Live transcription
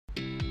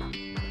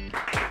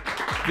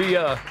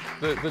The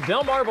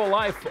Delmarva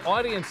Life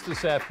audience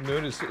this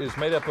afternoon is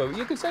made up of,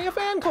 you could say, a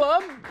fan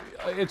club.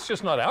 It's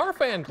just not our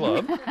fan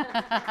club.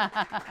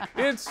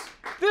 It's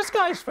this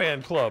guy's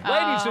fan club.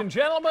 Ladies and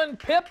gentlemen,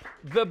 Pip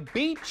the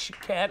Beach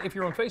Cat. If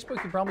you're on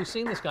Facebook, you've probably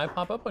seen this guy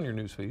pop up on your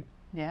newsfeed.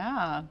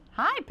 Yeah.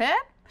 Hi, Pip.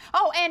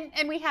 Oh,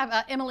 and we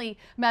have Emily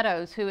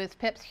Meadows, who is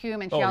Pip's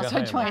human. She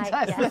also joins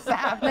us this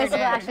afternoon. Most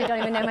people actually don't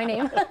even know my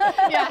name.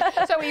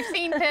 Yeah, so we've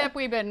seen Pip.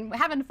 We've been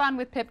having fun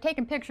with Pip,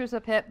 taking pictures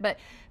of Pip, but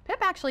Pip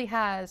actually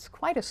has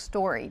quite a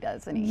story,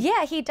 doesn't he?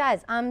 Yeah, he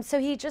does. So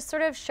he just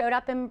sort of showed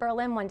up in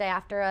Berlin one day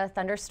after a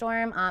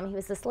thunderstorm. He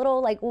was this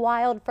little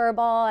wild fur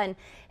ball, and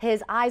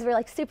his eyes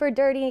were super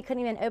dirty. He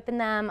couldn't even open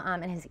them,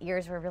 and his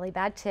ears were really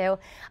bad too.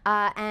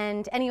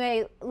 And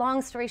anyway,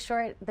 long story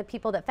short, the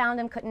people that found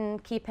him couldn't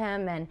keep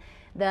him, and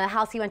the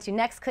house he went to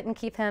next couldn't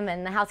keep him,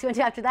 and the house he went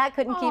to after that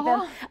couldn't keep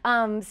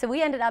him. So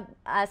we ended up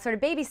sort of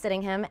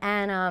babysitting him,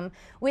 and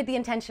with the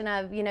intention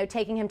of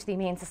taking him to the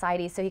Humane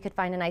Society so he could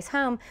find a nice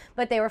home.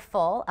 But they were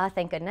full,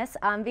 thank goodness,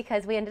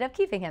 because we ended up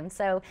keeping him.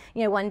 So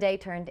one day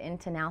turned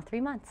into now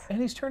 3 months.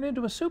 And he's turned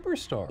into a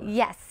superstar.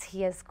 Yes,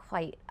 he is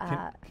quite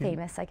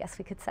famous, I guess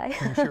we could say.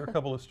 Can you share a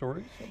couple of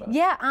stories about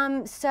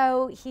Yeah,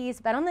 so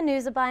he's been on the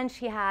news a bunch.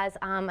 He has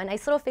a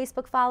nice little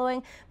Facebook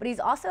following, but he's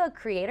also a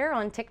creator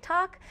on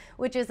TikTok,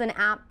 which is an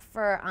app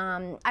for,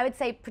 I would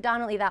say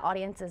predominantly that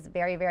audience is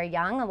very, very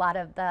young. A lot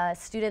of the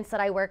students that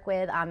I work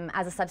with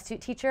as a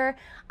substitute teacher,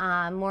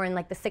 more in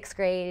the 6th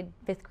grade,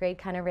 5th grade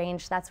kind of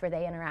range, that's where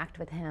they interact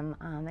with him.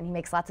 And he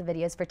makes lots of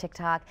videos for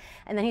TikTok.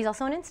 And then he's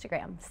also on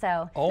Instagram,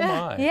 so. Oh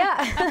my.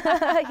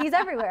 Yeah, he's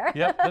everywhere.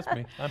 Yep, that's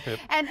me, I'm Pip.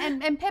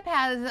 And Pip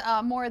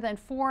has more than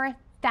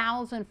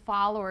 4,000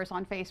 followers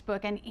on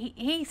Facebook, and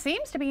he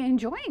seems to be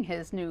enjoying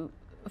his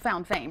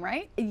newfound fame,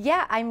 right?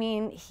 Yeah, I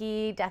mean,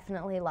 he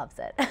definitely loves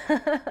it.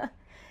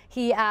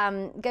 He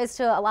goes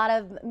to a lot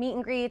of meet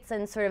and greets,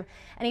 and sort of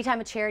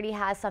anytime a charity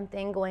has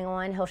something going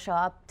on, he'll show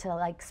up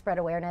to spread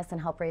awareness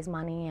and help raise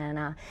money. And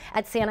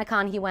at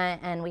SantaCon he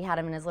went, and we had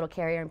him in his little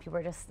carrier, and people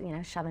were just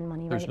shoving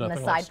money right in the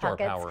side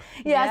pockets. Power.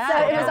 Yeah,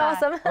 so it was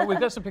awesome. Oh,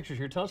 we've got some pictures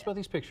here. Tell us about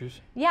these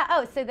pictures. Yeah.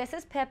 Oh, so this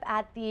is Pip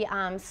at the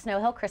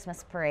Snow Hill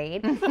Christmas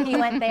Parade. He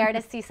went there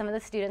to see some of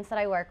the students that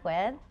I work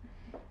with.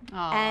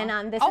 Aww.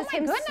 And this is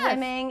him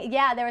swimming.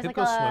 Yeah, there was Pip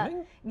goes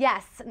swimming?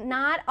 Yes,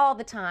 not all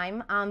the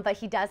time, but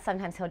he does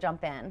sometimes. He'll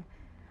jump in.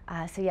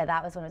 So yeah,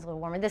 that was when it was a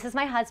little warmer. This is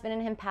my husband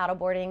and him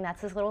paddleboarding.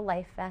 That's his little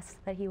life vest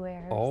that he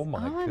wears. Oh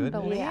my goodness.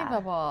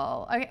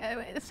 Unbelievable. Yeah.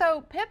 Okay,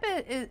 so Pip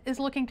is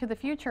looking to the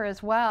future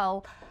as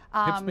well.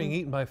 Pip's being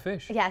eaten by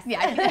fish. Yes.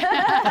 Yeah.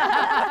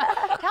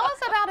 Tell us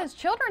about his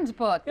children's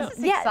book. This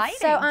is exciting.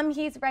 So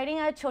he's writing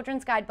a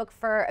children's guidebook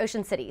for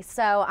Ocean City.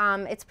 So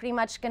it's pretty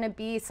much going to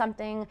be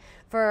something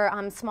for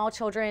small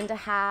children to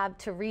have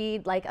to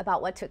read,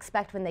 about what to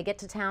expect when they get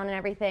to town and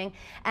everything.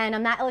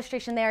 And that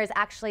illustration there is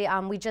actually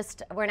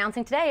we're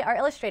announcing today our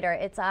illustrator.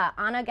 It's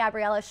Anna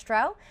Gabriella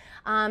Stroh,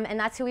 and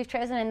that's who we've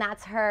chosen, and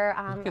that's her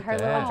her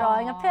little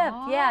drawing of Pip.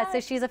 Yeah, so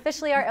she's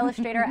officially our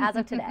illustrator as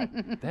of today.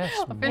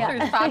 That's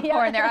Fisher's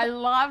popcorn there. I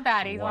love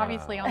that. He's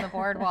obviously on the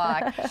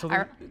boardwalk.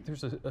 So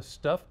there's a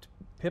stuffed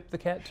Pip the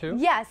cat too?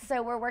 Yes,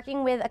 so we're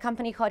working with a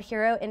company called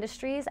Hero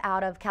Industries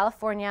out of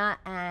California,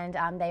 and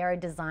they are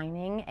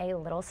designing a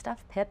little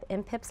stuffed Pip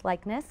in Pip's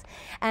likeness.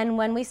 And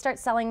when we start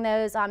selling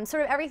those,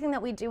 sort of everything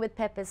that we do with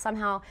Pip is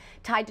somehow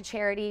tied to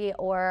charity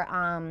or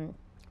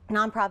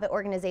nonprofit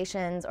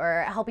organizations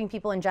or helping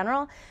people in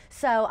general.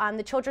 So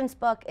the children's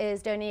book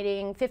is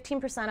donating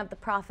 15% of the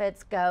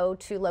profits go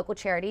to local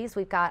charities.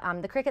 We've got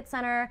the Cricket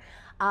Center,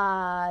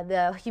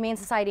 the Humane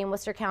Society in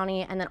Worcester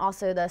County, and then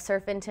also the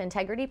Surf Into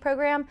Integrity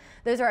program.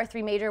 Those are our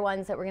 3 major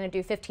ones that we're going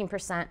to do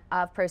 15%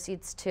 of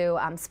proceeds to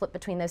split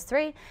between those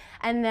 3.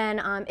 And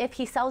then if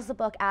he sells the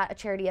book at a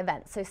charity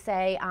event, so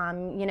say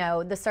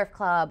the Surf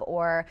Club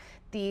or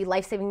the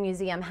Life Saving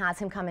Museum has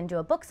him come and do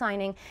a book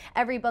signing,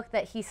 every book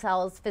that he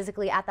sells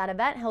physically at that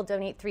event, he'll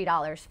donate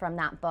 $3 from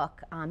that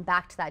book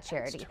back to that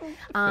charity.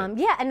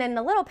 Yeah, and then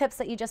the little Pips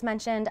that you just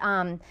mentioned,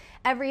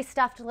 every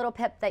stuffed little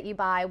Pip that you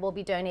buy, will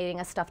be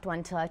donating a stuffed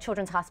one to a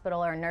children's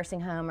hospital or a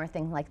nursing home or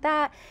thing like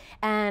that.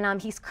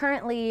 And he's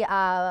currently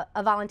a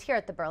volunteer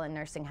at the Berlin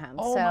Nursing Home.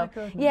 Oh, so my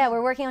goodness. yeah,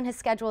 we're working on his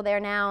schedule there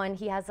now, and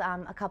he has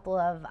a couple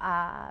of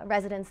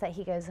residents that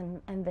he goes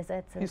and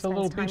visits. And he's a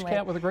little beach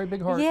cat with a great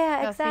big heart.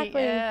 Yeah,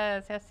 exactly.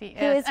 Yes, he is.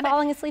 Who is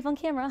falling asleep on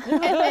camera.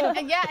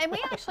 And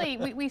we actually,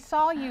 we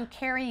saw you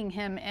carrying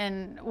him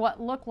in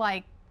what looked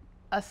like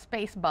a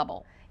space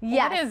bubble.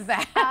 Yes. What is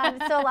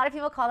that? So a lot of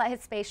people call that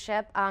his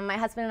spaceship. My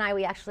husband and I,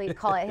 we actually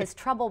call it his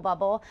trouble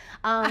bubble.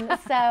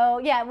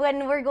 So yeah,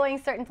 when we're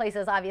going certain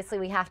places, obviously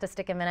we have to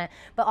stick him in it.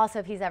 But also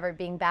if he's ever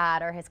being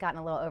bad or has gotten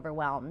a little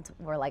overwhelmed,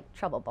 we're like,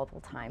 trouble bubble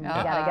time. We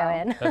gotta go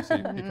in.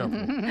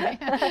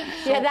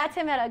 Yeah, that's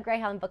him at a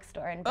Greyhound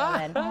bookstore in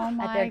Berlin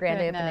at their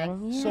grand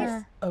opening.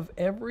 So of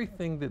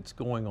everything that's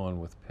going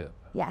on with Pip,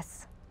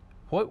 yes.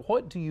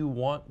 what do you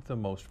want the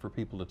most for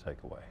people to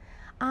take away?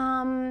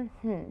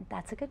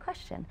 That's a good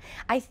question.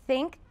 I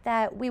think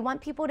that we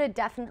want people to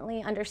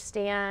definitely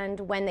understand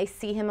when they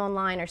see him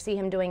online or see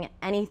him doing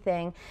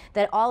anything,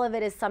 that all of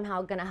it is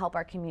somehow going to help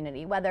our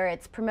community, whether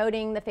it's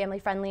promoting the family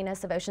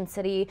friendliness of Ocean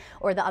City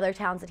or the other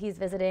towns that he's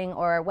visiting,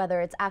 or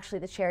whether it's actually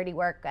the charity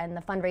work and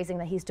the fundraising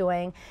that he's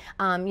doing.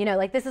 You know,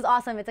 like, this is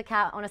awesome. It's a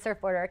cat on a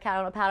surfboard or a cat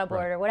on a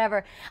paddleboard or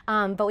whatever.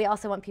 But we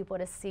also want people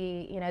to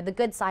see, you know, the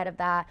good side of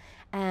that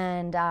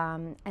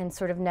and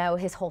sort of know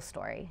his whole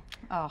story.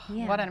 Oh,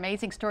 what an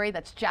amazing story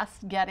that's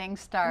just getting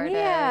started.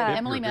 Yeah.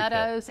 Emily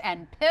Meadows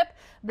and Pip,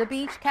 the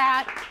beach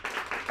cat.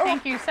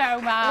 Thank you so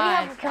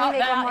much. Can we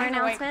make one more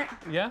announcement?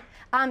 Yeah?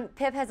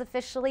 Pip has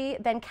officially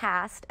been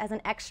cast as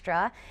an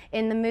extra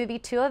in the movie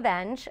To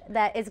Avenge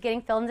that is getting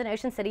filmed in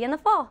Ocean City in the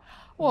fall.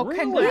 Well, Really?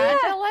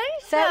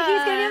 congratulations. So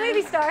he's going to be a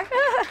movie star.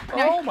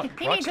 Oh my!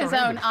 He needs his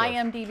own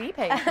IMDb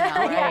page now,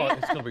 Oh, right?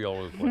 it's gonna be all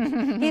over the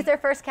place. He's their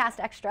first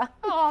cast extra.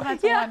 Oh,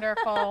 that's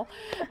wonderful.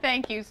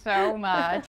 Thank you so much.